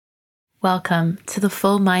Welcome to the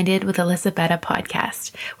Full Minded with Elisabetta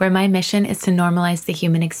podcast, where my mission is to normalize the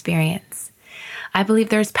human experience. I believe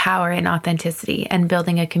there's power in authenticity and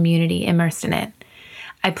building a community immersed in it.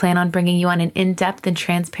 I plan on bringing you on an in-depth and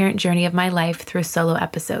transparent journey of my life through solo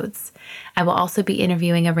episodes. I will also be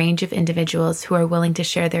interviewing a range of individuals who are willing to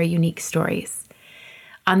share their unique stories.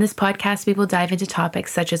 On this podcast, we will dive into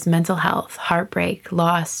topics such as mental health, heartbreak,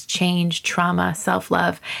 loss, change, trauma,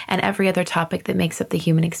 self-love, and every other topic that makes up the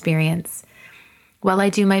human experience. While I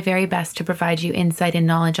do my very best to provide you insight and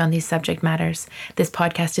knowledge on these subject matters, this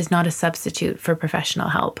podcast is not a substitute for professional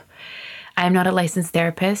help. I am not a licensed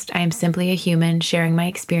therapist. I am simply a human sharing my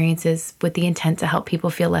experiences with the intent to help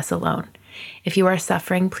people feel less alone. If you are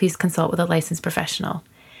suffering, please consult with a licensed professional.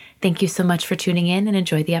 Thank you so much for tuning in and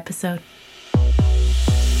enjoy the episode.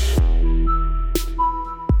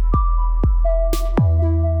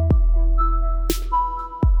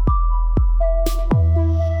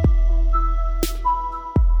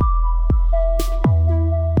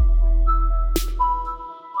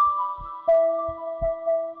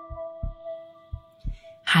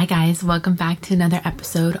 Hi guys, welcome back to another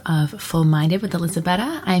episode of Full Minded with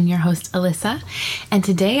Elisabetta. I am your host, Alyssa, and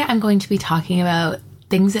today I'm going to be talking about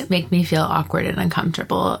things that make me feel awkward and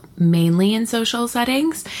uncomfortable, mainly in social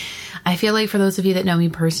settings. I feel like for those of you that know me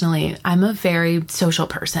personally, I'm a very social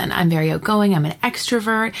person. I'm very outgoing, I'm an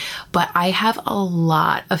extrovert, but I have a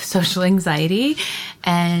lot of social anxiety,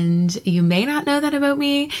 and you may not know that about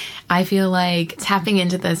me. I feel like tapping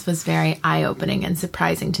into this was very eye-opening and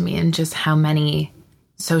surprising to me, and just how many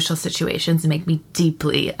social situations make me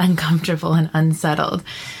deeply uncomfortable and unsettled.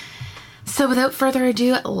 So without further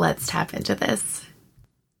ado, let's tap into this.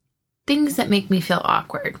 Things that make me feel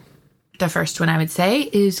awkward. The first one I would say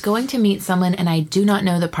is going to meet someone and I do not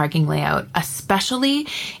know the parking layout, especially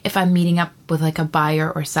if I'm meeting up with like a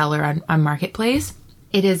buyer or seller on Marketplace.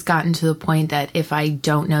 It has gotten to the point that if I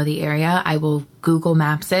don't know the area, I will Google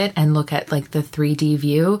Maps it and look at like the 3D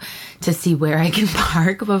view to see where I can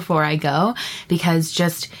park before I go, because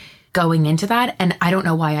just going into that, and I don't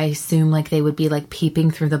know why I assume like they would be like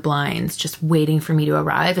peeping through the blinds, just waiting for me to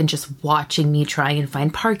arrive and just watching me try and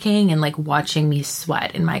find parking and like watching me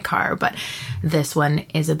sweat in my car. But this one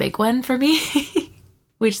is a big one for me,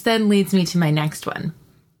 which then leads me to my next one.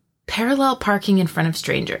 Parallel parking in front of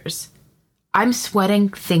strangers. I'm sweating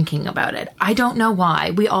thinking about it. I don't know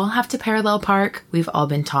why. We all have to parallel park. We've all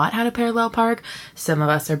been taught how to parallel park. Some of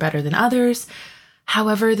us are better than others.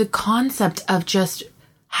 However, the concept of just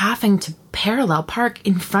having to parallel park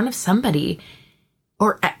in front of somebody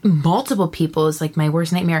or multiple people is like my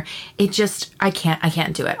worst nightmare. I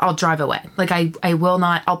can't do it. I'll drive away. Like I will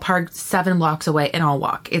not. I'll park 7 blocks away and I'll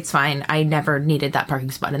walk. It's fine. I never needed that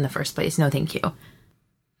parking spot in the first place. No, thank you.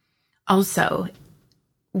 Also,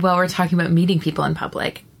 while we're talking about meeting people in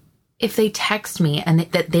public, if they text me and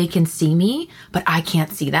that they can see me, but I can't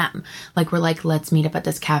see them, like we're like, let's meet up at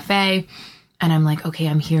this cafe. And I'm like, okay,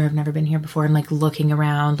 I'm here. I've never been here before. I'm like looking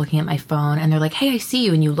around, looking at my phone, and they're like, hey, I see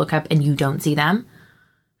you. And you look up and you don't see them.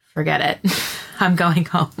 Forget it. I'm going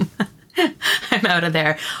home. I'm out of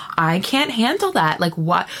there. I can't handle that. Like,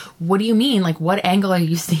 what do you mean? Like, what angle are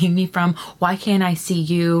you seeing me from? Why can't I see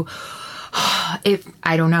you?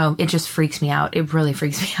 I don't know. It just freaks me out. It really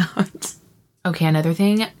freaks me out. Okay, another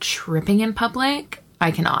thing, tripping in public.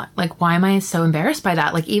 I cannot. Like, why am I so embarrassed by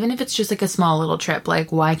that? Like, even if it's just like a small little trip,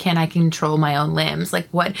 like, why can't I control my own limbs? Like,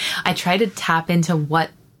 what? I try to tap into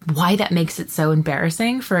why that makes it so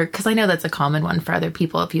embarrassing because I know that's a common one for other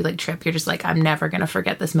people. If you like trip, you're just like, I'm never going to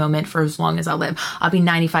forget this moment for as long as I'll live. I'll be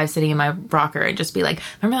 95 sitting in my rocker and just be like,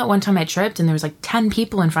 remember that one time I tripped and there was like 10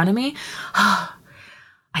 people in front of me?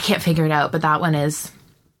 I can't figure it out, but that one's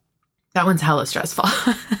hella stressful.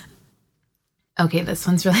 Okay, this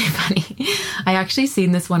one's really funny. I actually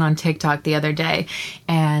seen this one on TikTok the other day,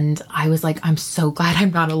 and I was like, I'm so glad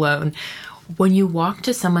I'm not alone. When you walk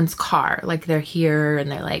to someone's car, like they're here and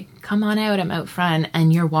they're like, come on out, I'm out front,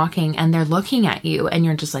 and you're walking and they're looking at you and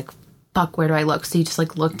you're just like, fuck, where do I look? So you just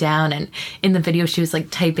like look down, and in the video she was like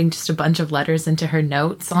typing just a bunch of letters into her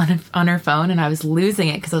notes on her phone, and I was losing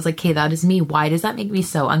it because I was like, okay, that is me. Why does that make me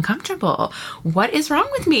so uncomfortable? What is wrong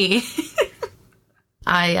with me?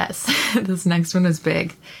 Yes, this next one is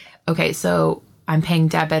big. Okay, so I'm paying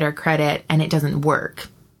debit or credit and it doesn't work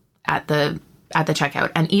at the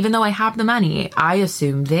checkout. And even though I have the money,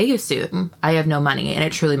 they assume I have no money. And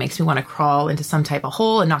it truly makes me want to crawl into some type of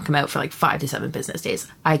hole and not come out for like 5 to 7 business days.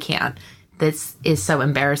 I can't. This is so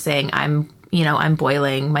embarrassing. I'm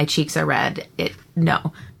boiling. My cheeks are red.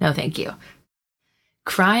 No, thank you.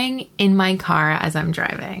 Crying in my car as I'm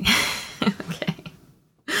driving. Okay.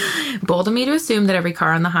 Bold of me to assume that every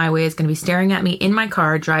car on the highway is going to be staring at me in my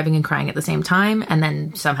car, driving and crying at the same time, and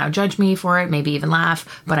then somehow judge me for it, maybe even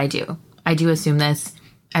laugh. But I do. I do assume this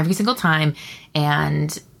every single time,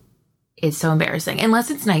 and it's so embarrassing.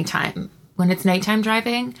 Unless it's nighttime. When it's nighttime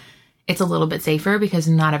driving, it's a little bit safer because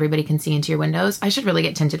not everybody can see into your windows. I should really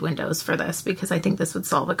get tinted windows for this because I think this would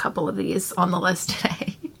solve a couple of these on the list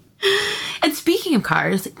today. And speaking of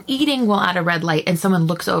cars, eating while at a red light and someone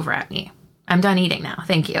looks over at me. I'm done eating now.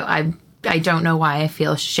 Thank you. I don't know why I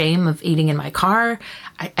feel shame of eating in my car.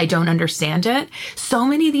 I don't understand it. So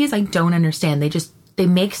many of these I don't understand. They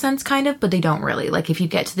make sense kind of, but they don't really. Like if you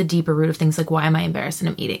get to the deeper root of things, like why am I embarrassed and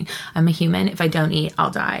I'm eating? I'm a human. If I don't eat,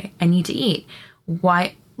 I'll die. I need to eat.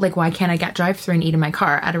 Why can't I get drive-through and eat in my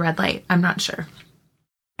car at a red light? I'm not sure.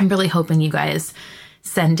 I'm really hoping you guys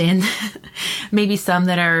send in maybe some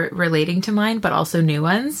that are relating to mine, but also new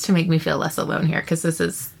ones to make me feel less alone here. Cause this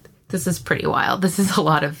is pretty wild. This is a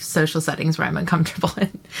lot of social settings where I'm uncomfortable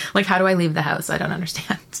in. Like, how do I leave the house? I don't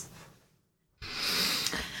understand.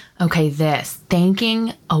 Okay,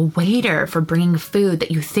 thanking a waiter for bringing food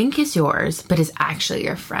that you think is yours, but is actually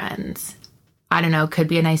your friend's. I don't know, could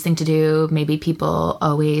be a nice thing to do. Maybe people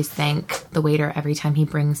always thank the waiter every time he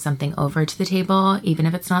brings something over to the table, even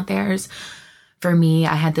if it's not theirs. For me,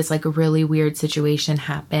 I had this like really weird situation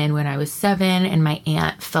happen when I was 7 and my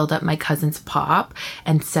aunt filled up my cousin's pop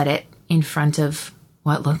and set it in front of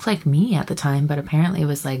what looked like me at the time, but apparently it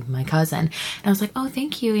was like my cousin. And I was like, oh,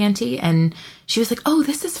 thank you, Auntie. And she was like, oh,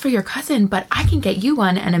 this is for your cousin, but I can get you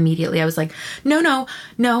one. And immediately I was like, no,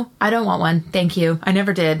 I don't want one. Thank you. I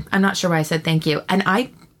never did. I'm not sure why I said thank you. And I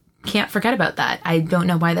can't forget about that. I don't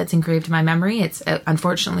know why that's engraved in my memory. It's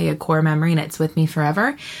unfortunately a core memory and it's with me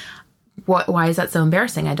forever. Why is that so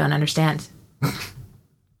embarrassing? I don't understand. The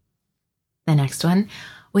next one.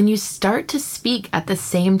 When you start to speak at the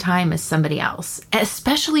same time as somebody else,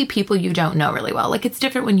 especially people you don't know really well. Like it's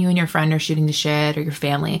different when you and your friend are shooting the shit or your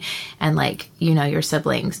family and like, you know, your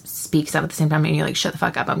siblings speaks up at the same time and you're like, shut the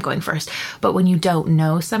fuck up, I'm going first. But when you don't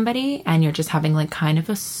know somebody and you're just having like kind of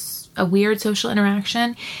a weird social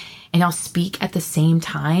interaction and y'all speak at the same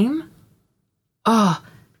time, I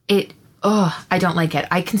don't like it.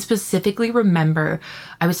 I can specifically remember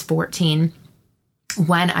I was 14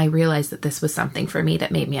 when I realized that this was something for me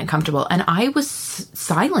that made me uncomfortable. And I was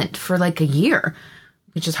silent for like a year,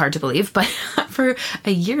 which is hard to believe, but for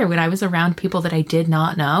a year when I was around people that I did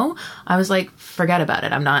not know, I was like, forget about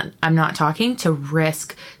it. I'm not talking to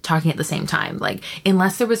risk talking at the same time. Like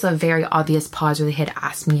unless there was a very obvious pause where they had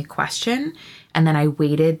asked me a question and then I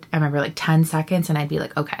waited, I remember like 10 seconds and I'd be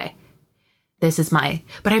like, okay,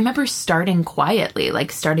 but I remember starting quietly,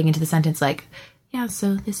 like starting into the sentence, like, yeah,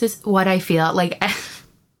 so this is what I feel like.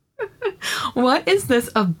 What is this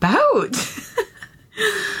about?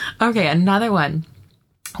 Okay, another one.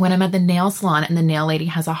 When I'm at the nail salon and the nail lady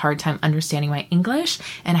has a hard time understanding my English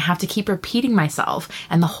and I have to keep repeating myself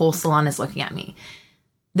and the whole salon is looking at me.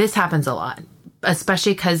 This happens a lot,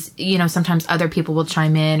 especially because, you know, sometimes other people will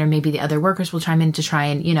chime in or maybe the other workers will chime in to try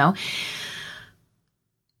and, you know,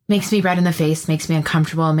 makes me red in the face, makes me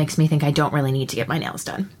uncomfortable, makes me think I don't really need to get my nails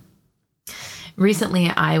done. Recently,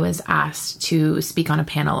 I was asked to speak on a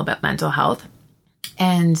panel about mental health.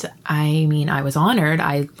 And I mean, I was honored.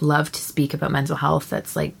 I love to speak about mental health.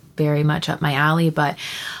 That's like very much up my alley, but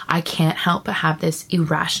I can't help but have this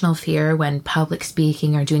irrational fear when public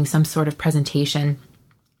speaking or doing some sort of presentation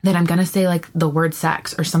that I'm going to say like the word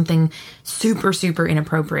sex or something super, super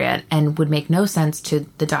inappropriate and would make no sense to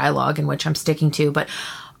the dialogue in which I'm sticking to. But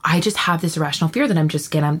I just have this irrational fear that I'm just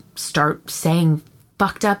going to start saying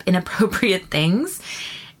fucked up, inappropriate things.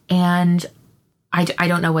 And I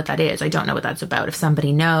don't know what that is. I don't know what that's about. If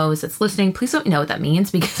somebody knows that's listening, please let me know what that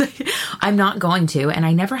means because I'm not going to, and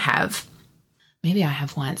I never have. Maybe I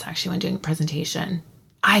have once actually when doing a presentation.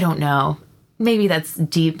 I don't know. Maybe that's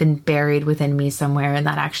deep and buried within me somewhere and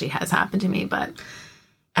that actually has happened to me. But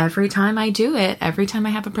every time I do it, every time I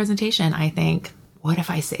have a presentation, I think, what if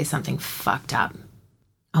I say something fucked up?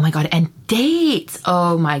 Oh my God. And dates.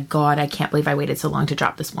 Oh my God. I can't believe I waited so long to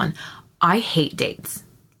drop this one. I hate dates.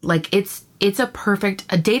 Like a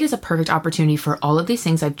date is a perfect opportunity for all of these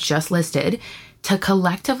things I've just listed to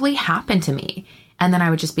collectively happen to me. And then I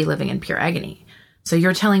would just be living in pure agony. So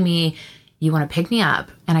you're telling me you want to pick me up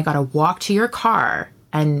and I got to walk to your car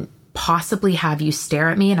and possibly have you stare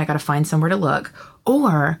at me and I got to find somewhere to look.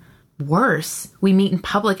 Or worse, we meet in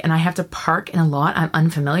public and I have to park in a lot I'm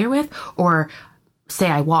unfamiliar with, or say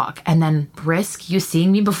I walk and then risk you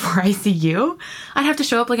seeing me before I see you. I'd have to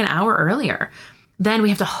show up like an hour earlier. then we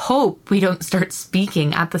have to hope we don't start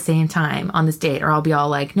speaking at the same time on this date, or I'll be all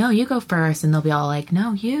like, no, you go first. And they'll be all like,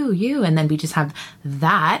 no, you. And then we just have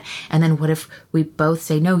that. And then what if we both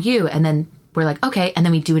say, no, you, and then we're like, okay. And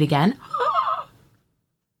then we do it again.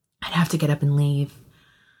 I'd have to get up and leave.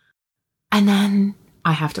 And then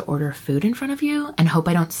I have to order food in front of you and hope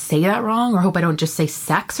I don't say that wrong, or hope I don't just say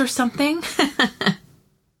sex or something.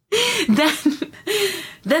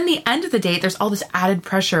 Then the end of the date, there's all this added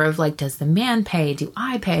pressure of like, does the man pay? Do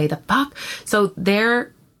I pay? The fuck? So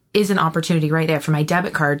there is an opportunity right there for my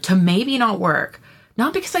debit card to maybe not work.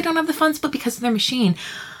 Not because I don't have the funds, but because of their machine.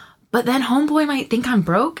 But then homeboy might think I'm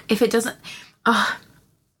broke if it doesn't.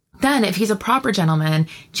 Then if he's a proper gentleman,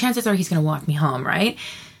 chances are he's going to walk me home, right?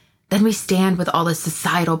 Then we stand with all this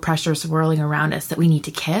societal pressure swirling around us that we need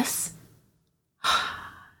to kiss.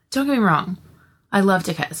 Don't get me wrong. I love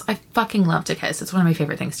to kiss. I fucking love to kiss. It's one of my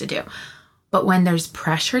favorite things to do. But when there's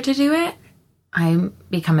pressure to do it, I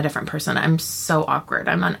become a different person. I'm so awkward.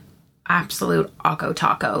 I'm an absolute awko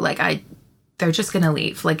taco. Like they're just going to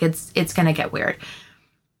leave. Like it's going to get weird.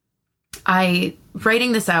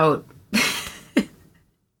 Writing this out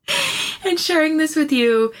and sharing this with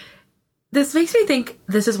you, this makes me think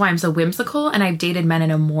this is why I'm so whimsical, and I've dated men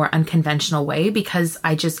in a more unconventional way, because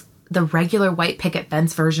the regular white picket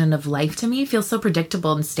fence version of life to me feels so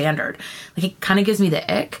predictable and standard. Like it kind of gives me the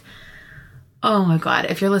ick. Oh my God.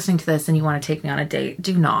 If you're listening to this and you want to take me on a date,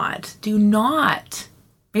 do not.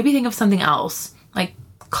 Maybe think of something else, like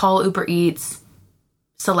call Uber Eats,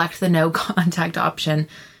 select the no contact option,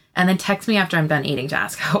 and then text me after I'm done eating to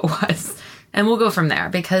ask how it was. And we'll go from there,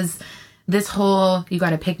 because this whole, you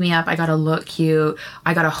got to pick me up, I got to look cute,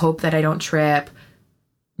 I got to hope that I don't trip.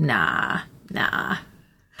 Nah.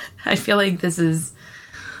 I feel like this is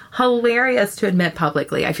hilarious to admit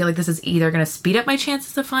publicly. I feel like this is either going to speed up my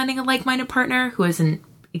chances of finding a like-minded partner who is an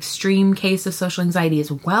extreme case of social anxiety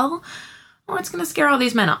as well, or it's going to scare all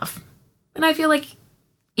these men off. And I feel like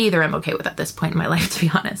either I'm okay with at this point in my life, to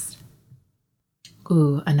be honest.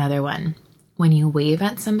 Ooh, another one. When you wave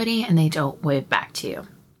at somebody and they don't wave back to you.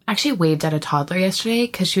 I actually waved at a toddler yesterday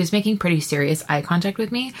because she was making pretty serious eye contact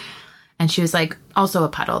with me. And she was like, also a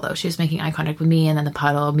puddle though. She was making eye contact with me and then the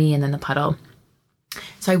puddle, me and then the puddle.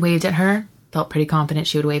 So I waved at her, felt pretty confident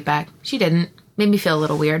she would wave back. She didn't. Made me feel a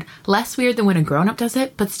little weird. Less weird than when a grown-up does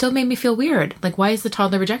it, but still made me feel weird. Like, why is the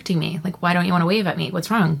toddler rejecting me? Like, why don't you want to wave at me?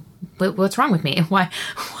 What's wrong? What's wrong with me? Why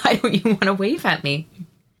don't you want to wave at me?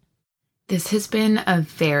 This has been a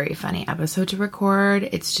very funny episode to record.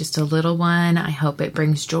 It's just a little one. I hope it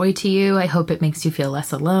brings joy to you. I hope it makes you feel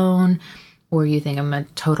less alone, or you think I'm a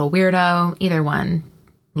total weirdo. Either one.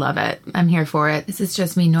 Love it. I'm here for it. This is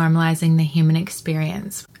just me normalizing the human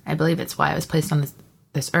experience. I believe it's why I was placed on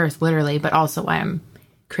this earth, literally, but also why I'm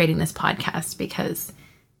creating this podcast, because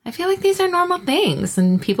I feel like these are normal things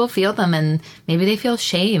and people feel them, and maybe they feel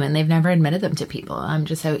shame and they've never admitted them to people. I'm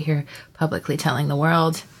just out here publicly telling the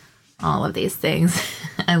world all of these things.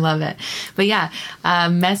 I love it. But yeah,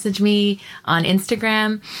 message me on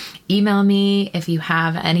Instagram, email me if you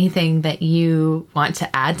have anything that you want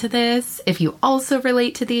to add to this. If you also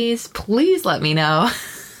relate to these, please let me know.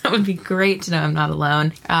 It would be great to know I'm not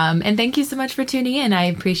alone. And thank you so much for tuning in. I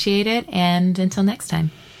appreciate it. And until next time.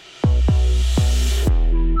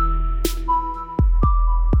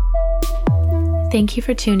 Thank you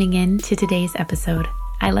for tuning in to today's episode.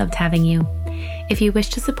 I loved having you. If you wish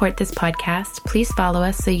to support this podcast, please follow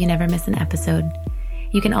us so you never miss an episode.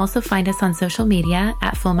 You can also find us on social media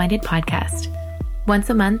at Full Minded Podcast. Once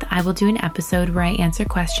a month, I will do an episode where I answer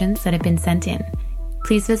questions that have been sent in.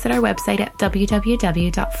 Please visit our website at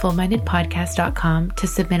www.fullmindedpodcast.com to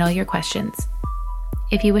submit all your questions.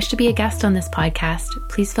 If you wish to be a guest on this podcast,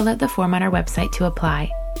 please fill out the form on our website to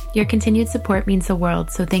apply. Your continued support means the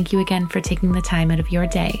world, so thank you again for taking the time out of your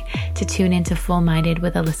day to tune into Full Minded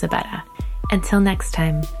with Elisabetta. Until next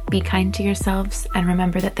time, be kind to yourselves and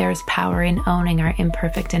remember that there is power in owning our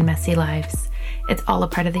imperfect and messy lives. It's all a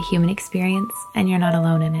part of the human experience, and you're not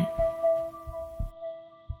alone in it.